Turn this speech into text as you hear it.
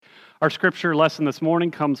Our scripture lesson this morning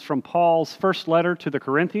comes from Paul's first letter to the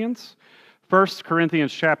Corinthians, 1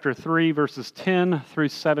 Corinthians chapter 3, verses 10 through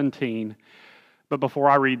 17. But before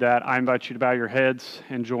I read that, I invite you to bow your heads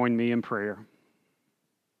and join me in prayer.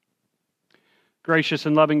 Gracious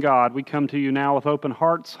and loving God, we come to you now with open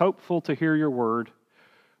hearts, hopeful to hear your word.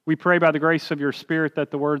 We pray by the grace of your Spirit that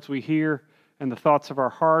the words we hear and the thoughts of our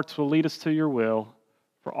hearts will lead us to your will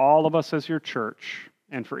for all of us as your church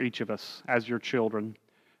and for each of us as your children.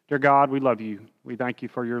 Dear God, we love you. We thank you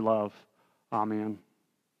for your love. Amen.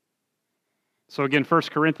 So again, 1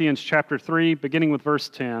 Corinthians chapter 3, beginning with verse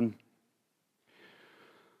 10.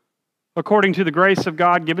 According to the grace of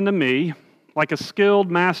God given to me, like a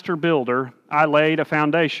skilled master builder, I laid a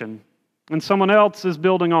foundation, and someone else is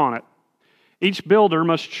building on it. Each builder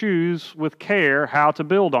must choose with care how to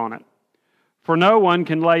build on it. For no one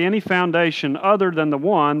can lay any foundation other than the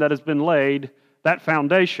one that has been laid. That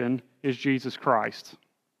foundation is Jesus Christ.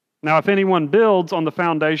 Now, if anyone builds on the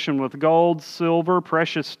foundation with gold, silver,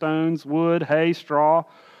 precious stones, wood, hay, straw,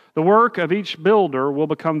 the work of each builder will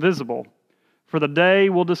become visible, for the day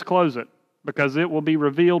will disclose it, because it will be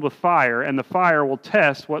revealed with fire, and the fire will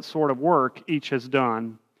test what sort of work each has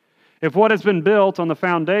done. If what has been built on the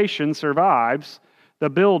foundation survives,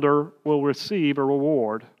 the builder will receive a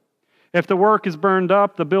reward. If the work is burned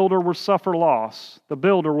up, the builder will suffer loss. The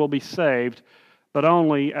builder will be saved, but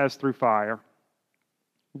only as through fire.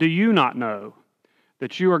 Do you not know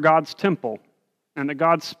that you are God's temple, and that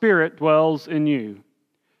God's Spirit dwells in you?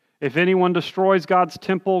 If anyone destroys God's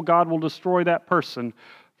temple, God will destroy that person,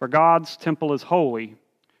 for God's temple is holy,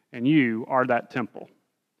 and you are that temple.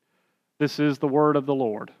 This is the word of the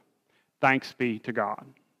Lord. Thanks be to God.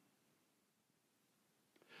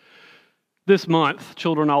 This month,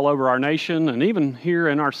 children all over our nation and even here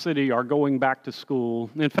in our city are going back to school.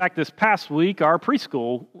 In fact, this past week, our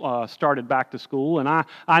preschool started back to school, and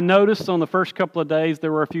I noticed on the first couple of days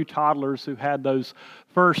there were a few toddlers who had those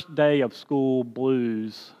first day of school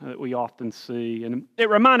blues that we often see. And it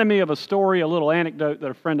reminded me of a story, a little anecdote that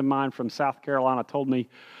a friend of mine from South Carolina told me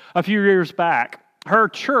a few years back. Her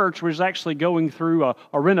church was actually going through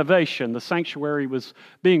a renovation. The sanctuary was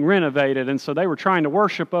being renovated, and so they were trying to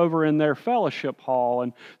worship over in their fellowship hall.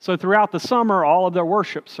 And so throughout the summer, all of their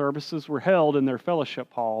worship services were held in their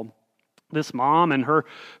fellowship hall. This mom and her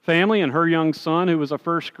family and her young son, who was a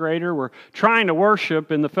first grader, were trying to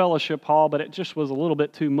worship in the fellowship hall, but it just was a little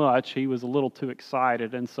bit too much. He was a little too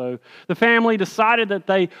excited. And so the family decided that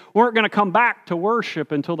they weren't going to come back to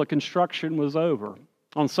worship until the construction was over.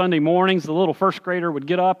 On Sunday mornings, the little first grader would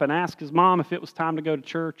get up and ask his mom if it was time to go to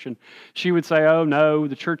church, and she would say, "Oh, no,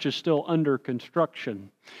 the church is still under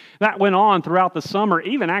construction." That went on throughout the summer.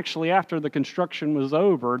 Even actually after the construction was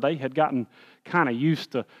over, they had gotten kind of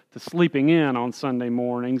used to sleeping in on Sunday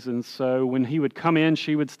mornings, and so when he would come in,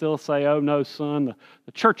 she would still say, "Oh, no, son,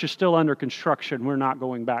 the church is still under construction. We're not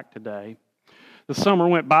going back today." The summer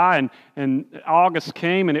went by, and August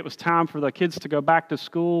came, and it was time for the kids to go back to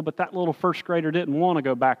school, but that little first grader didn't want to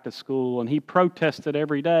go back to school, and he protested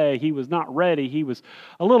every day. He was not ready. He was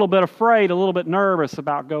a little bit afraid, a little bit nervous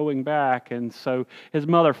about going back, and so his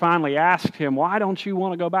mother finally asked him, "Why don't you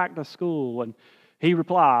want to go back to school?" And he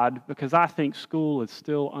replied, "Because I think school is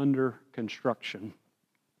still under construction."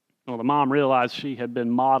 Well, the mom realized she had been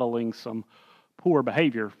modeling some poor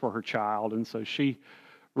behavior for her child, and so she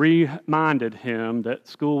reminded him that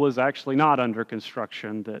school was actually not under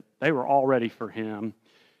construction, that they were all ready for him,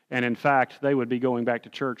 and in fact, they would be going back to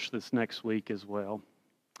church this next week as well.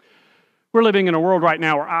 We're living in a world right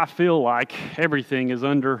now where I feel like everything is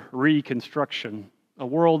under reconstruction. A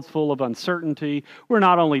world full of uncertainty. We're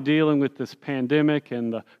not only dealing with this pandemic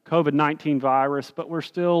and the COVID-19 virus, but we're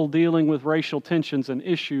still dealing with racial tensions and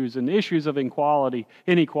issues of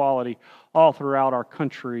inequality all throughout our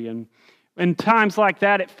country. And in times like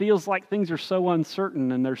that, it feels like things are so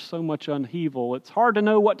uncertain and there's so much upheaval. It's hard to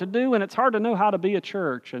know what to do, and it's hard to know how to be a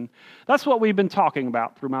church. And that's what we've been talking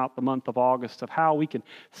about throughout the month of August, of how we can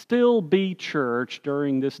still be church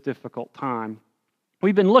during this difficult time.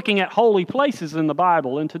 We've been looking at holy places in the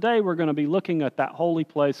Bible, and today we're going to be looking at that holy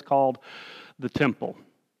place called the temple.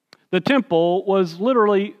 The temple was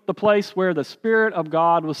literally the place where the Spirit of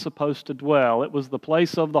God was supposed to dwell. It was the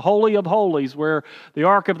place of the Holy of Holies where the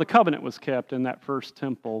Ark of the Covenant was kept in that first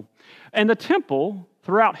temple. And the temple,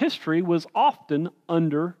 throughout history, was often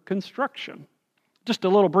under construction. Just a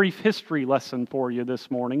little brief history lesson for you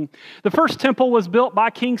this morning. The first temple was built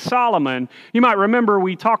by King Solomon. You might remember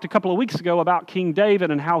we talked a couple of weeks ago about King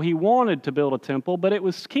David and how he wanted to build a temple, but it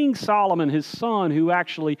was King Solomon, his son, who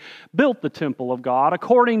actually built the temple of God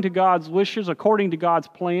according to God's wishes, according to God's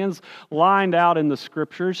plans lined out in the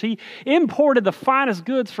Scriptures. He imported the finest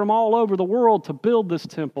goods from all over the world to build this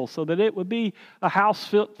temple so that it would be a house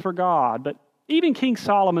fit for God. But even King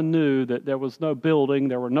Solomon knew that there was no building,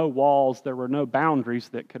 there were no walls, there were no boundaries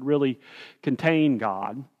that could really contain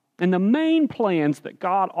God. And the main plans that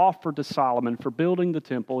God offered to Solomon for building the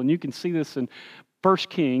temple, and you can see this in 1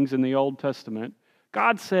 Kings in the Old Testament,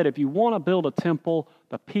 God said, if you want to build a temple,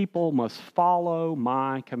 the people must follow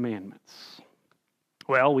my commandments.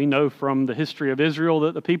 Well, we know from the history of Israel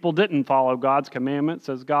that the people didn't follow God's commandments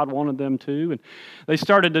as God wanted them to. And they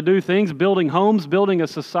started to do things, building homes, building a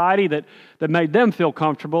society that made them feel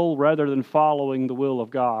comfortable rather than following the will of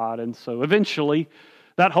God. And so eventually,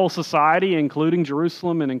 that whole society, including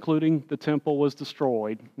Jerusalem and including the temple, was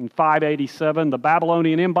destroyed. In 587, the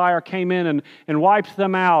Babylonian Empire came in and wiped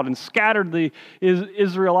them out and scattered the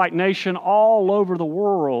Israelite nation all over the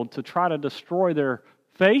world to try to destroy their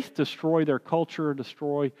faith, destroy their culture,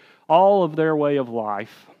 destroy all of their way of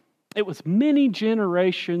life. It was many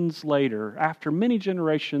generations later, after many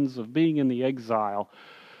generations of being in the exile,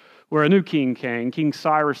 where a new king came, King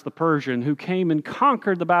Cyrus the Persian, who came and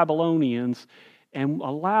conquered the Babylonians and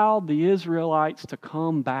allowed the Israelites to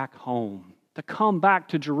come back home, to come back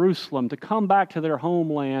to Jerusalem, to come back to their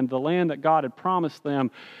homeland, the land that God had promised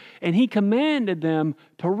them. And he commanded them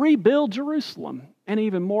to rebuild Jerusalem, and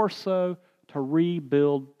even more so, to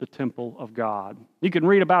rebuild the temple of God. You can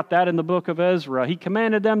read about that in the book of Ezra. He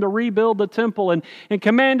commanded them to rebuild the temple and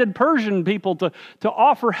commanded Persian people to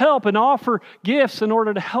offer help and offer gifts in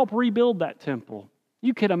order to help rebuild that temple.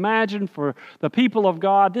 You can imagine for the people of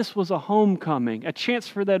God, this was a homecoming, a chance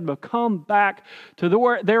for them to come back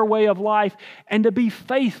to their way of life and to be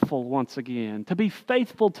faithful once again, to be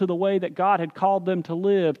faithful to the way that God had called them to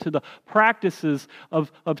live, to the practices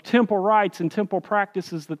of temple rites and temple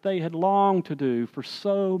practices that they had longed to do for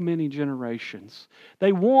so many generations.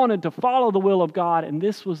 They wanted to follow the will of God, and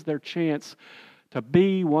this was their chance to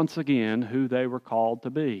be once again who they were called to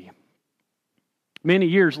be. Many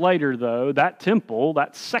years later, though, that temple,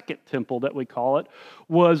 that second temple that we call it,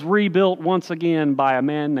 was rebuilt once again by a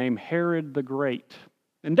man named Herod the Great.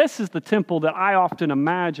 And this is the temple that I often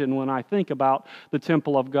imagine when I think about the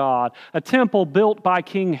temple of God. A temple built by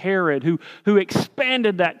King Herod who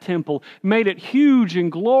expanded that temple, made it huge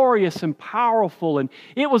and glorious and powerful. And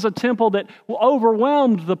it was a temple that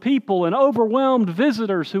overwhelmed the people and overwhelmed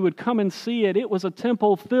visitors who would come and see it. It was a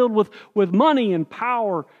temple filled with money and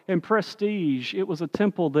power and prestige. It was a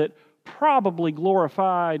temple that probably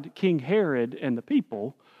glorified King Herod and the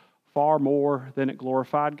people far more than it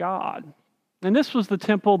glorified God. And this was the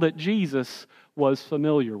temple that Jesus was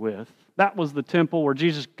familiar with. That was the temple where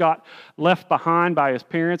Jesus got left behind by his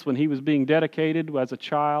parents when he was being dedicated as a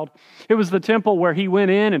child. It was the temple where he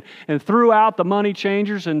went in and threw out the money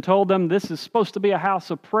changers and told them, this is supposed to be a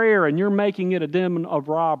house of prayer and you're making it a den of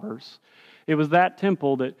robbers. It was that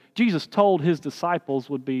temple that Jesus told his disciples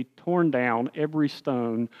would be torn down, every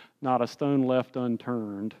stone, not a stone left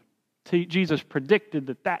unturned. Jesus predicted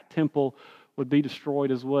that that temple would be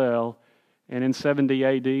destroyed as well. And in 70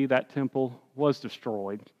 AD, that temple was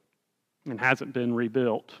destroyed and hasn't been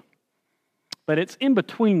rebuilt. But it's in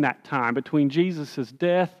between that time, between Jesus'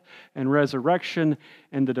 death and resurrection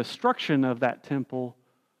and the destruction of that temple,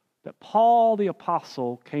 that Paul the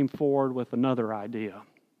Apostle came forward with another idea.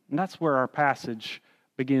 And that's where our passage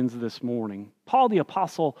begins this morning. Paul the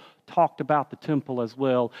Apostle talked about the temple as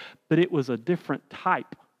well, but it was a different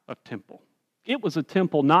type of temple. It was a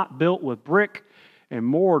temple not built with brick and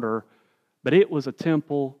mortar, but it was a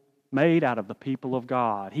temple made out of the people of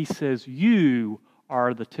God. He says, you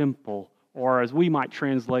are the temple, or as we might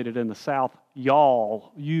translate it in the South,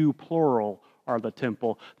 y'all, you plural, are the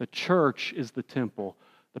temple. The church is the temple,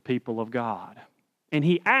 the people of God. And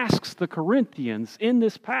he asks the Corinthians in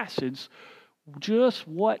this passage, just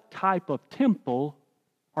what type of temple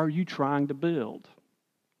are you trying to build?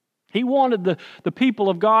 He wanted the people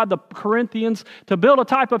of God, the Corinthians, to build a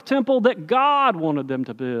type of temple that God wanted them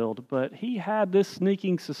to build. But he had this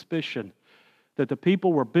sneaking suspicion that the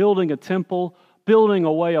people were building a temple, building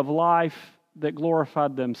a way of life that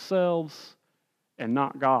glorified themselves and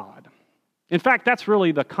not God. In fact, that's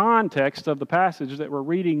really the context of the passage that we're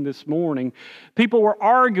reading this morning. People were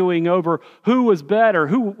arguing over who was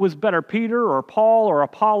better, Peter or Paul or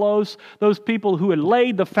Apollos, those people who had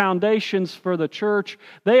laid the foundations for the church.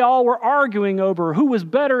 They all were arguing over who was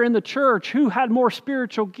better in the church, who had more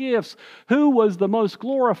spiritual gifts, who was the most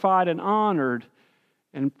glorified and honored.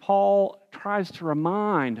 And Paul tries to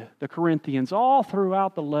remind the Corinthians all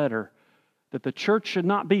throughout the letter that the church should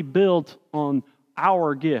not be built on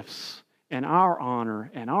our gifts and our honor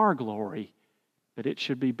and our glory, that it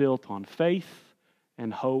should be built on faith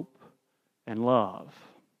and hope and love.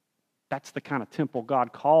 That's the kind of temple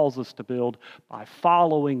God calls us to build by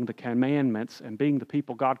following the commandments and being the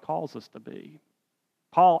people God calls us to be.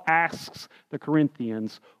 Paul asks the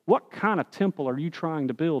Corinthians, what kind of temple are you trying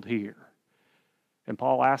to build here? And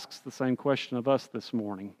Paul asks the same question of us this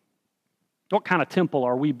morning. What kind of temple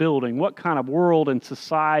are we building? What kind of world and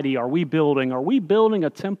society are we building? Are we building a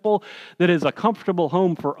temple that is a comfortable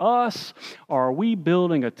home for us? Or are we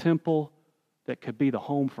building a temple that could be the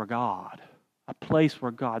home for God? A place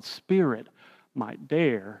where God's Spirit might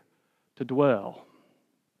dare to dwell.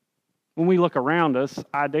 When we look around us,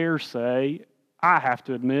 I dare say, I have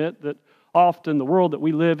to admit that often the world that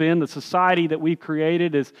we live in, the society that we've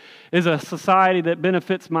created is a society that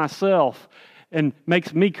benefits myself and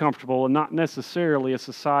makes me comfortable and not necessarily a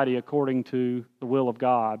society according to the will of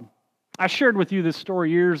God. I shared with you this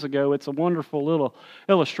story years ago. It's a wonderful little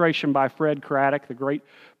illustration by Fred Craddock, the great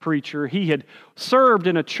preacher. He had served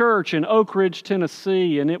in a church in Oak Ridge,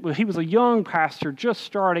 Tennessee, and he was a young pastor just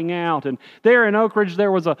starting out. And there in Oak Ridge,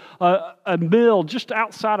 there was a mill just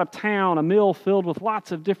outside of town, a mill filled with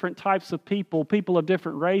lots of different types of people of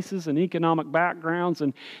different races and economic backgrounds.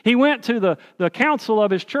 And he went to the council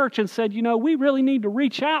of his church and said, we really need to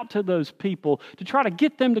reach out to those people to try to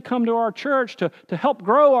get them to come to our church, to help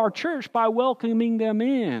grow our church by welcoming them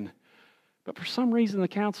in. But for some reason, the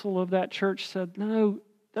council of that church said, no,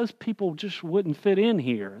 those people just wouldn't fit in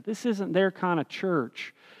here. This isn't their kind of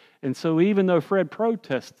church. And so even though Fred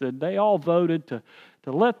protested, they all voted to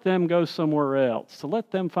let them go somewhere else, to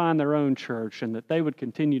let them find their own church, and that they would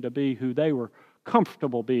continue to be who they were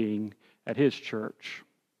comfortable being at his church.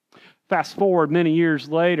 Fast forward many years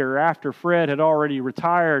later, after Fred had already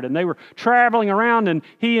retired, and they were traveling around, and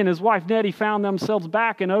he and his wife Nettie found themselves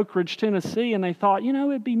back in Oak Ridge, Tennessee, and they thought,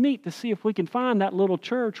 it'd be neat to see if we can find that little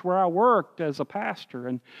church where I worked as a pastor.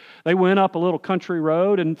 And they went up a little country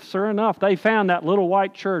road, and sure enough, they found that little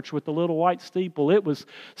white church with the little white steeple. It was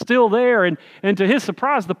still there, and to his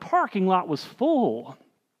surprise, the parking lot was full.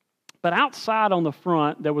 But outside on the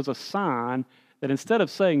front, there was a sign that instead of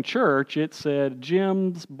saying church, it said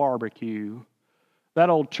Jim's Barbecue. That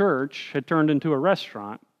old church had turned into a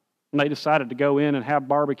restaurant, and they decided to go in and have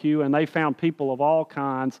barbecue, and they found people of all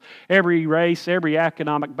kinds, every race, every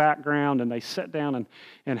economic background, and they sat down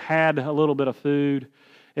and had a little bit of food.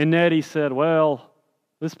 And Nettie said, well,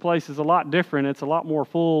 this place is a lot different. It's a lot more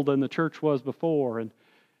full than the church was before.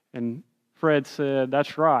 And Fred said,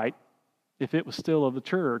 that's right. If it was still of the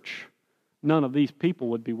church, none of these people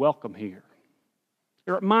would be welcome here.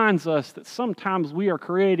 It reminds us that sometimes we are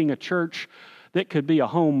creating a church that could be a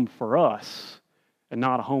home for us and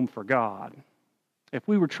not a home for God. If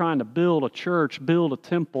we were trying to build a church, build a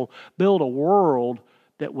temple, build a world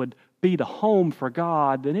that would be the home for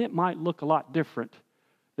God, then it might look a lot different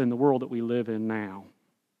than the world that we live in now.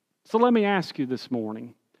 So let me ask you this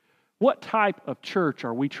morning, what type of church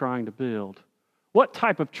are we trying to build? What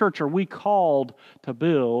type of church are we called to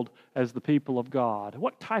build as the people of God?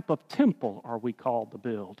 What type of temple are we called to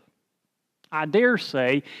build? I dare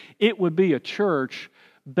say it would be a church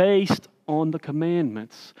based on the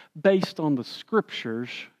commandments, based on the Scriptures,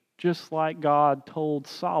 just like God told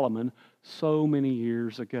Solomon so many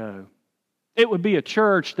years ago. It would be a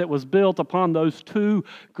church that was built upon those two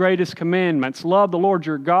greatest commandments. Love the Lord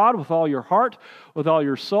your God with all your heart, with all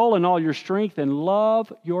your soul, and all your strength, and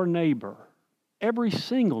love your neighbor, every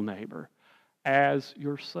single neighbor, as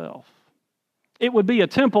yourself. It would be a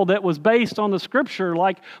temple that was based on the Scripture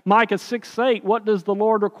like Micah 6:8. What does the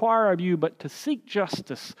Lord require of you but to seek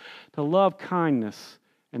justice, to love kindness,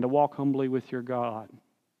 and to walk humbly with your God?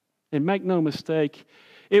 And make no mistake,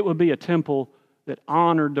 it would be a temple that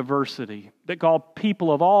honored diversity, that called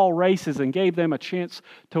people of all races and gave them a chance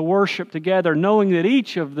to worship together, knowing that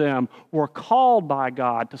each of them were called by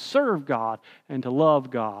God to serve God and to love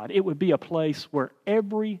God. It would be a place where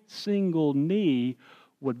every single knee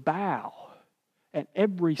would bow and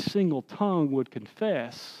every single tongue would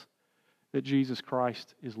confess that Jesus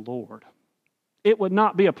Christ is Lord. It would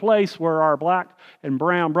not be a place where our black and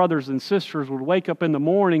brown brothers and sisters would wake up in the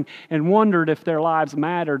morning and wondered if their lives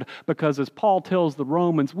mattered, because as Paul tells the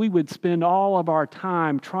Romans, we would spend all of our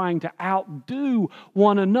time trying to outdo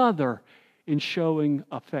one another in showing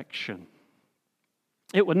affection.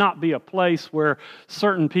 It would not be a place where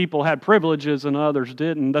certain people had privileges and others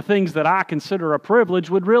didn't. The things that I consider a privilege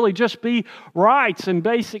would really just be rights and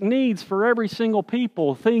basic needs for every single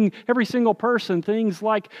every single person. Things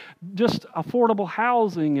like just affordable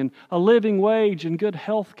housing and a living wage and good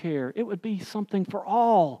health care. It would be something for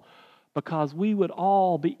all, because we would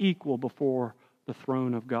all be equal before the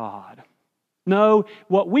throne of God. No,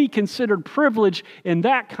 what we considered privilege in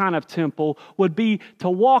that kind of temple would be to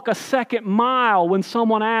walk a second mile when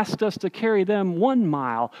someone asked us to carry them 1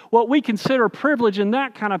 mile. What we consider privilege in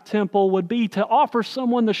that kind of temple would be to offer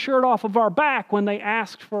someone the shirt off of our back when they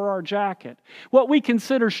asked for our jacket. What we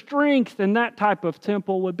consider strength in that type of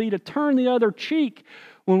temple would be to turn the other cheek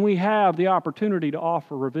when we have the opportunity to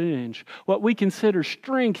offer revenge. What we consider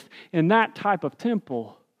strength in that type of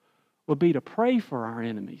temple would be to pray for our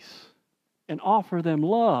enemies and offer them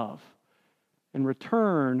love and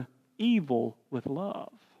return evil with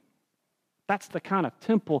love. That's the kind of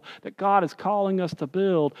temple that God is calling us to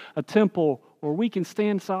build, a temple where we can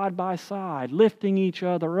stand side by side, lifting each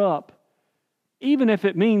other up, even if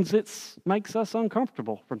it means it makes us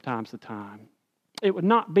uncomfortable from time to time. It would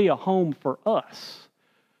not be a home for us,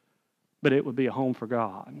 but it would be a home for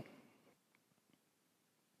God.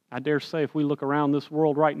 I dare say if we look around this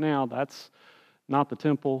world right now, that's not the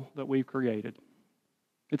temple that we've created.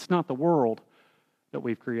 It's not the world that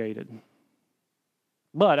we've created.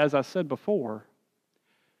 But as I said before,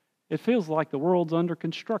 it feels like the world's under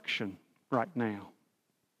construction right now.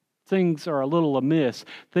 Things are a little amiss.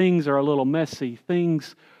 Things are a little messy.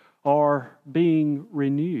 Things are being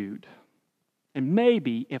renewed. And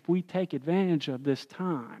maybe if we take advantage of this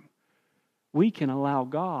time, we can allow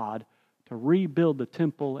God to rebuild the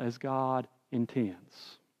temple as God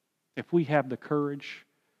intends. If we have the courage,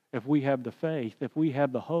 if we have the faith, if we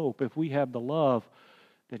have the hope, if we have the love,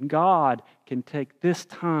 then God can take this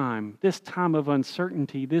time of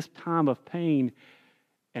uncertainty, this time of pain,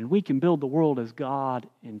 and we can build the world as God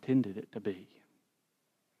intended it to be.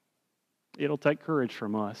 It'll take courage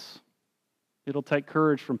from us. It'll take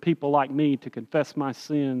courage from people like me to confess my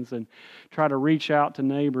sins and try to reach out to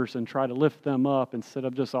neighbors and try to lift them up instead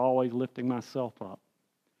of just always lifting myself up.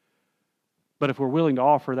 But if we're willing to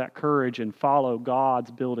offer that courage and follow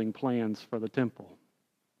God's building plans for the temple,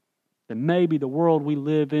 then maybe the world we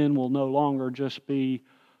live in will no longer just be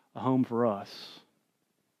a home for us,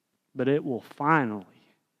 but it will finally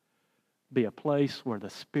be a place where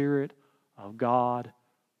the Spirit of God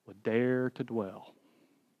would dare to dwell.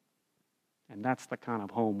 And that's the kind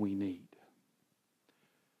of home we need.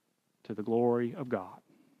 To the glory of God.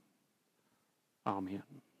 Amen.